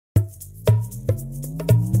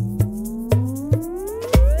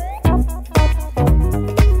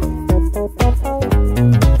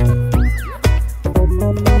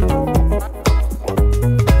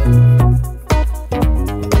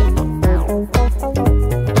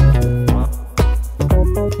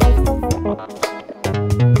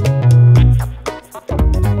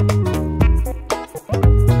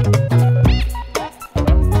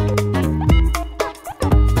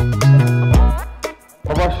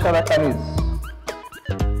মুবাশশারা কানিজ,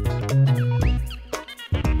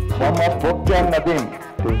 মোহাম্মদ বক্তিয়ার নাদিম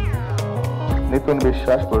নিতুন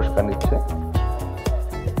বিশ্বাস পুরস্কার নিচ্ছে,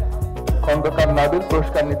 খন্দকার নাবিল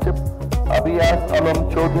পুরস্কার নিচ্ছে, আবিয়াস আলম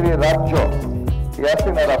চৌধুরী রাজ্য,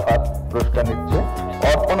 ইয়াসিন আরাফাত পুরস্কার নিচ্ছে,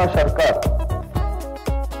 অর্পণা সরকার।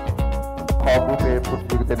 খ গ্রুপে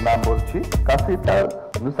প্রতিযোগীদের নাম বলছি: কাসিতা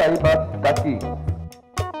নুসাইবা টাকি,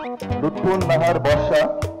 লুৎফুন নাহার বর্ষা,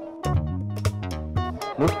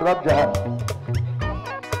 নুসরাত জাহান,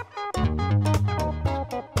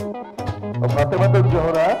 ফাতেমাতুল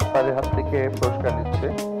জোহরা তাদের হাত থেকে পুরস্কার নিচ্ছে,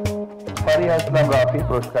 ফারিয়া ইসলাম রাফি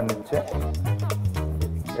পুরস্কার নিচ্ছে।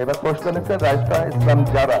 এবার পুরস্কার নিচ্ছে রাইসা ইসলাম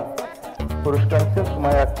জারা, পুরস্কার নিচ্ছে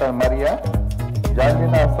সুমাইয়া আক্তার মারিয়া,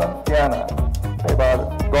 জাহাঙ্গীনা হাসান কিয়ানা। এবার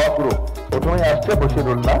গ গ্রুপ প্রথমে আসছে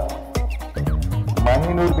বশিরুল্লাহ,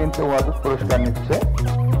 মাহিনুর বিনতে ওয়াদুদ পুরস্কার নিচ্ছে,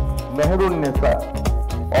 মেহরুন নেসা,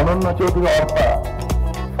 অনন্য চৌধুরী অর্পা,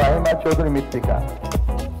 ফাহিমা চৌধুরী মৃত্তিকা,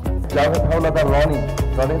 জাভেদ হাওলাদার রনি,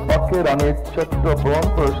 রনির পক্ষে রনির ছোট্ট বোন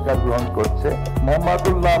পুরস্কার গ্রহণ করছে,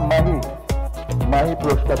 মোহাম্মদুল্লাহ মাহি, মাহি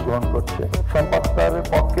পুরস্কার গ্রহণ করছে, সম্পত্তার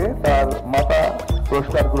পক্ষে তার মাতা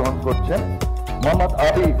পুরস্কার গ্রহণ করছেন, মোহাম্মদ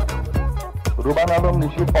আবিদ, রুবান আলম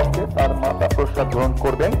নিশির পক্ষে তার মাতা পুরস্কার গ্রহণ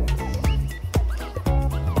করবেন।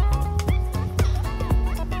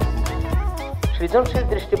 সৃজনশীল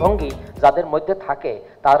দৃষ্টিভঙ্গি যাদের মধ্যে থাকে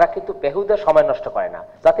তারা কিন্তু বেহুদা সময় নষ্ট করে না।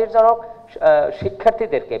 জাতির জনক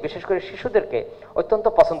শিক্ষার্থীদেরকে, বিশেষ করে শিশুদেরকে অত্যন্ত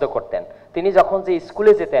পছন্দ করতেন। তিনি যখন যে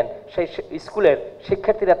স্কুলে যেতেন সেই স্কুলের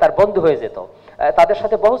শিক্ষার্থীরা তার বন্ধু হয়ে যেত, তাদের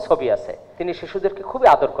সাথে বহু ছবি আছে। তিনি শিশুদেরকে খুবই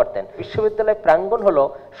আদর করতেন। বিশ্ববিদ্যালয় প্রাঙ্গণ হলো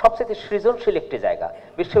সবচেয়ে সৃজনশীল একটি জায়গা।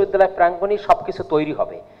 বিশ্ববিদ্যালয় প্রাঙ্গণেই সবকিছু তৈরি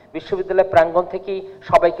হবে, বিশ্ববিদ্যালয় প্রাঙ্গণ থেকেই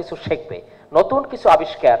সবাই কিছু শিখবে, নতুন কিছু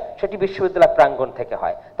আবিষ্কার সেটি বিশ্ববিদ্যালয় প্রাঙ্গণ থেকে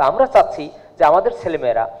হয়। তা আমরা চাচ্ছি যে আমাদের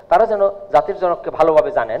ছেলেমেয়েরা তারা যেন জাতির জনককে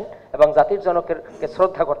ভালোভাবে জানেন এবং জাতির জনককে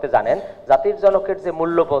শ্রদ্ধা করতে জানেন। জাতির জনকের যে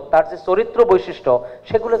মূল্যবোধ, তার যে চরিত্র বৈশিষ্ট্য,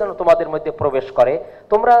 সেগুলো যেন তোমাদের মধ্যে প্রবেশ করে।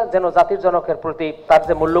 তোমরা যেন জাতির জনকের প্রতি, তার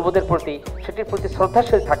যে মূল্যবোধের প্রতি, সেটির প্রতি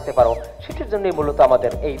শ্রদ্ধাশীল থাকতে পারো। সেটির জন্যই মূলত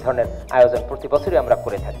আমাদের এই ধরনের আয়োজন প্রতি বছরই আমরা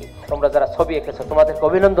করে থাকি। তোমরা যারা ছবি এঁকেছো তোমাদেরকে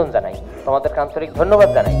অভিনন্দন জানাই, তোমাদেরকে আন্তরিক ধন্যবাদ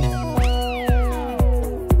জানাই।